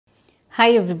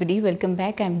Hi everybody, welcome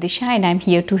back. I'm Disha and I'm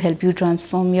here to help you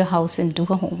transform your house into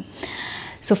a home.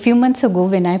 So few months ago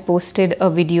when I posted a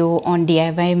video on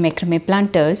DIY macrame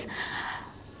planters,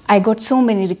 I got so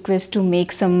many requests to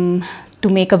make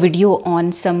a video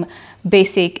on some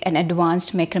basic and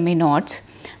advanced macrame knots.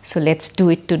 So let's do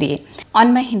it today.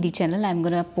 On my Hindi channel, I'm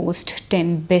gonna post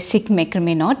 10 basic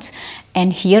macrame knots,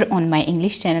 and here on my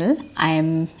English channel, I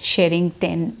am sharing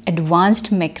 10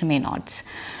 advanced macrame knots.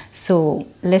 So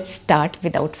let's start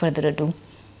without further ado.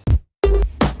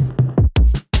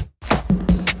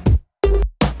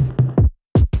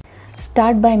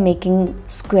 Start by making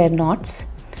square knots.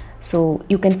 So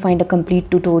you can find a complete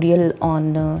tutorial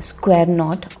on square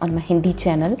knot on my Hindi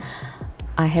channel.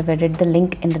 I have added the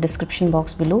link in the description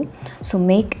box below. So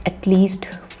make at least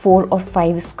 4 or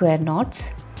 5 square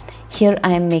knots. Here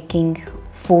I am making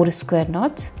 4 square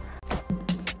knots.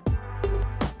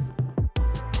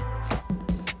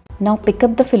 Now pick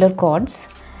up the filler cords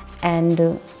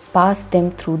and pass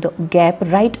them through the gap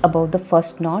right above the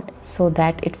first knot so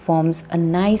that it forms a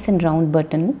nice and round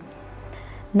button.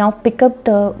 Now pick up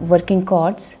the working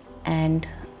cords and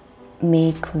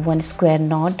make one square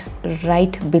knot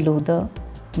right below the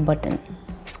button.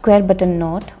 Square button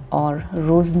knot or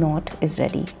rose knot is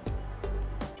ready.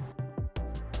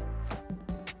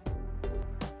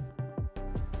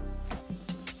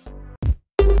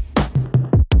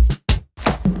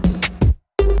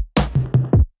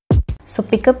 So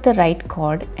pick up the right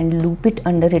cord and loop it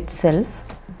under itself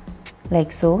like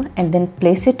so, and then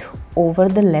place it over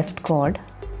the left cord.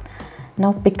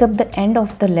 Now pick up the end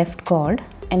of the left cord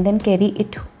and then carry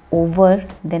it over,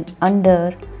 then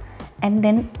under, and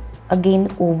then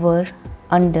again over,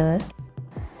 under,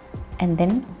 and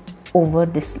then over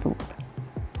this loop.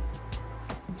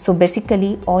 So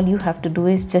basically all you have to do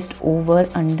is just over,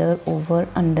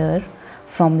 under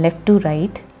from left to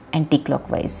right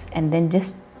anti-clockwise, and then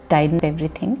just tighten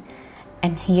everything,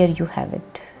 and here you have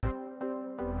it.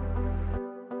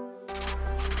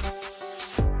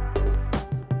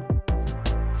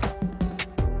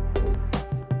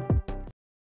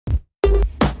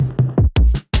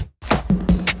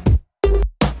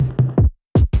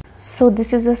 So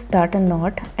this is a starter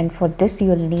knot, and for this you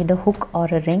will need a hook or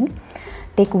a ring.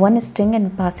 Take one string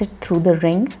and pass it through the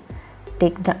ring.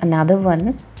 Take another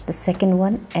one, the second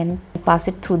one, and pass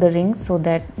it through the ring so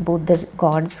that both the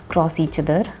cords cross each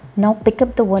other. Now pick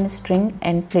up the one string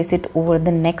and place it over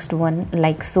the next one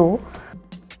like so.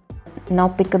 Now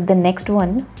pick up the next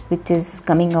one which is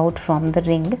coming out from the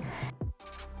ring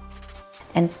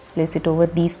and place it over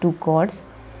these two cords.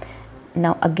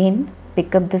 Now again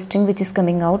pick up the string which is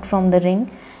coming out from the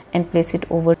ring and place it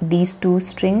over these two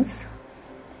strings.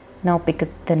 Now pick up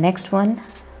the next one.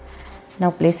 Now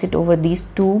place it over these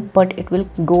two, but it will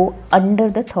go under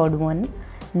the third one.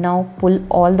 Now pull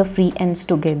all the free ends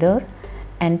together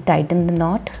and tighten the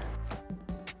knot.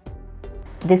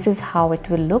 This is how it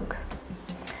will look.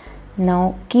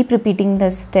 Now keep repeating the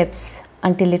steps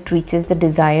until it reaches the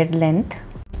desired length.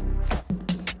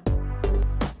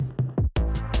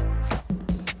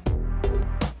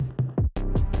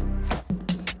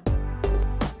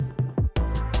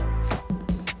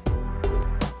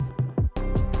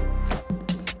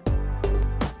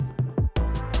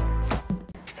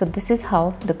 So this is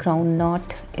how the crown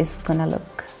knot is gonna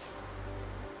look.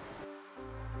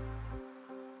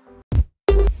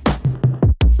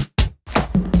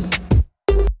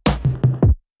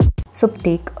 So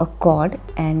take a cord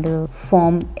and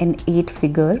form an 8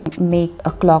 figure. Make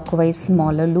a clockwise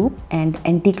smaller loop and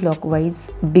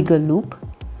anti-clockwise bigger loop.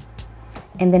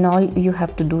 And then all you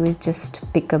have to do is just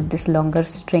pick up this longer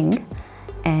string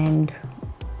and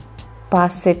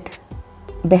pass it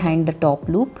behind the top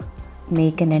loop.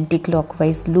 Make an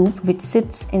anti-clockwise loop which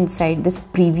sits inside this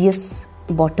previous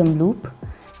bottom loop,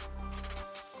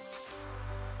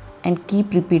 and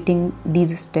keep repeating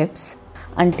these steps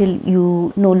until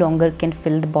you no longer can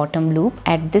fill the bottom loop.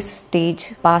 At this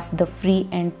stage, pass the free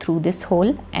end through this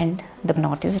hole and the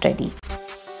knot is ready.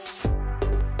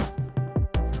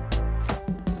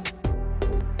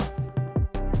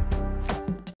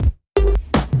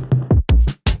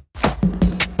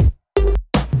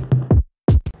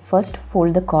 First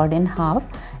fold the cord in half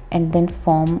and then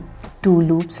form 2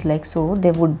 loops like so.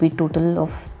 There would be total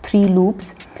of 3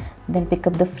 loops. Then pick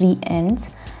up the free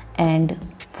ends and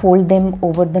fold them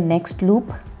over the next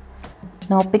loop.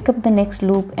 Now pick up the next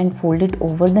loop and fold it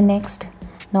over the next.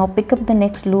 Now pick up the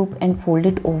next loop and fold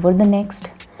it over the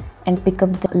next, and pick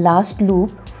up the last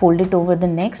loop, fold it over the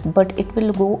next, but it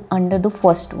will go under the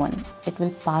first one. It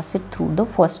will pass it through the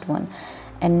first one.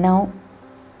 And now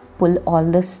pull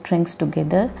all the strings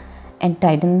together and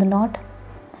tighten the knot,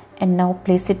 and now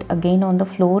place it again on the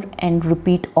floor and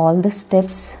repeat all the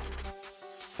steps.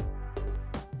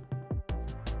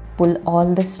 Pull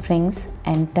all the strings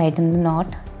and tighten the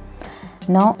knot.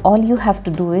 Now all you have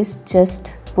to do is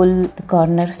just pull the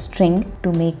corner string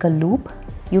to make a loop.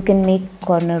 You can make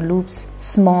corner loops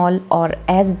small or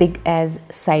as big as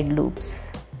side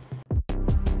loops.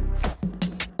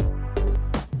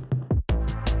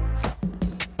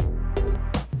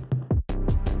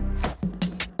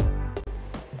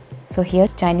 So here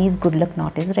Chinese good luck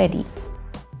knot is ready.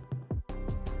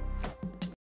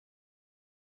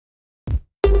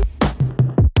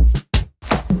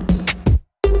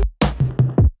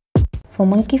 For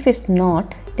monkey fist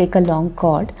knot, take a long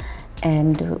cord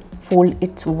and fold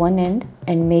its one end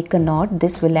and make a knot.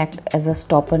 This will act as a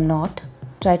stopper knot.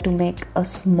 Try to make a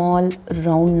small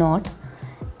round knot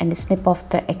and snip off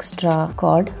the extra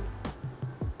cord.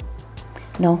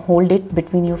 Now hold it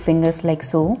between your fingers like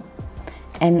so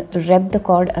and wrap the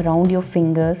cord around your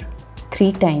finger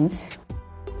 3 times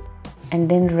and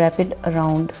then wrap it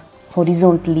around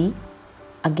horizontally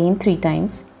again 3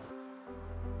 times.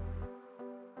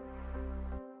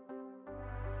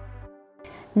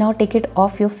 Now take it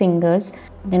off your fingers,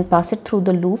 then pass it through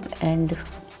the loop and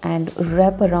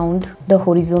wrap around the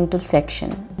horizontal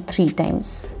section 3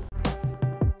 times.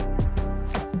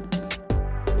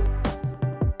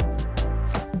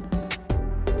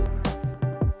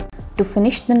 To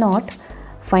finish the knot,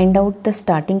 find out the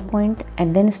starting point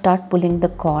and then start pulling the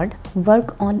cord.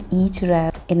 Work on each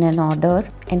wrap in an order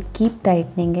and keep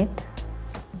tightening it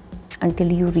until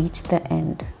you reach the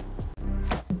end.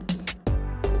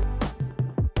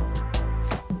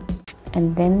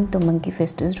 And then the monkey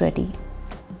fist is ready.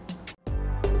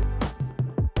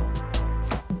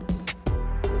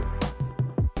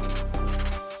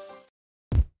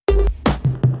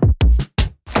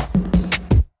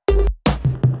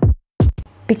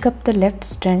 Pick up the left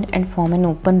strand and form an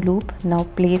open loop. Now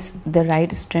place the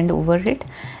right strand over it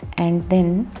and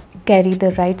then carry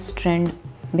the right strand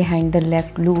behind the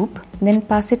left loop. Then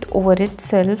pass it over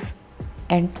itself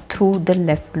and through the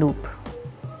left loop.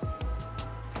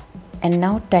 And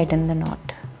now tighten the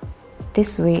knot.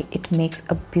 This way it makes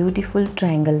a beautiful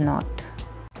triangle knot.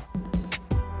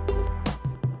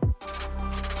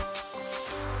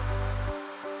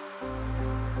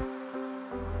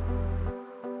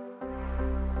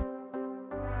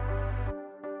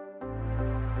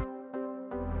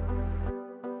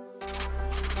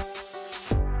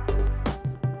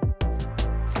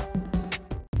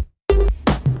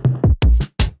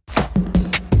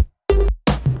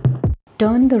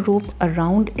 Turn the rope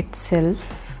around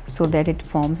itself so that it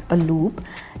forms a loop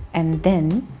and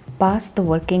then pass the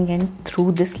working end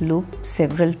through this loop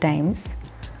several times,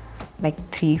 like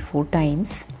 3-4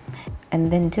 times,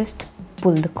 and then just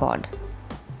pull the cord.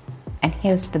 And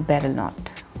here's the barrel knot.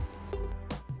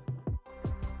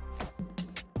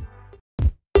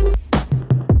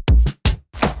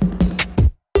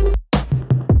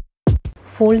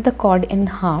 Fold the cord in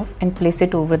half and place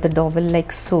it over the dowel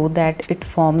like so that it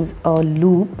forms a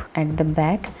loop at the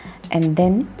back, and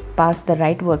then pass the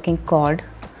right working cord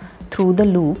through the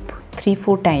loop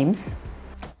 3-4 times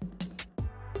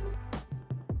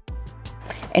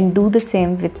and do the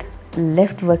same with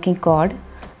left working cord.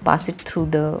 Pass it through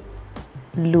the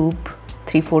loop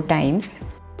 3-4 times.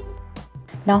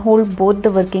 Now hold both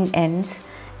the working ends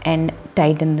and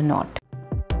tighten the knot.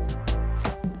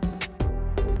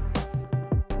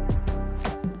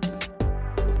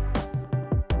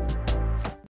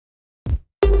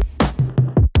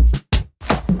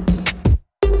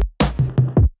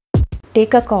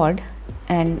 Take a cord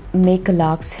and make a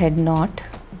lark's head knot,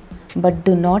 but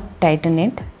do not tighten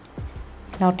it.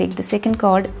 Now take the second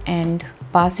cord and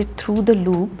pass it through the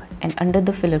loop and under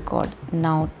the filler cord.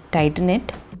 Now tighten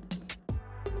it.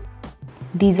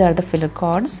 These are the filler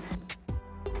cords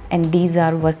and these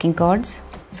are working cords.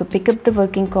 So pick up the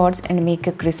working cords and make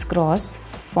a crisscross,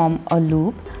 form a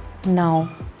loop. Now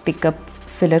pick up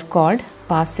filler cord,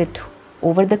 pass it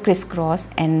over the crisscross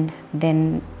and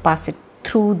then pass it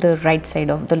through the right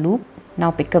side of the loop. Now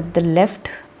pick up the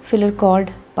left filler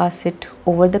cord, pass it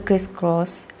over the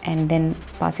crisscross and then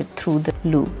pass it through the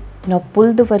loop. Now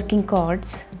pull the working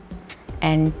cords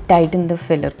and tighten the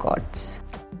filler cords.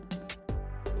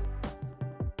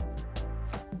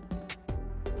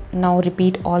 Now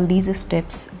repeat all these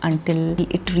steps until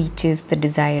it reaches the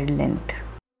desired length.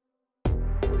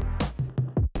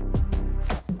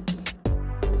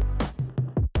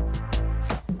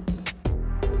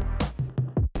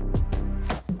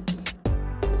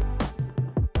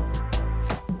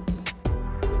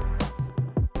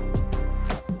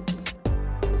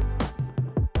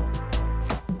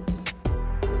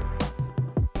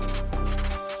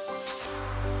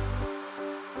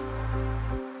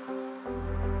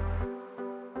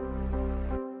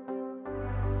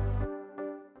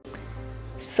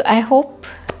 So I hope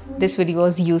this video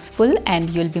was useful and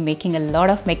you'll be making a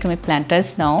lot of macrame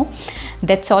planters now.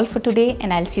 That's all for today,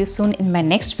 and I'll see you soon in my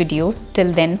next video.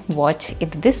 Till then, watch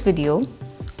either this video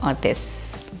or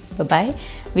this. Bye bye.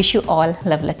 Wish you all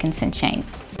love, luck and sunshine.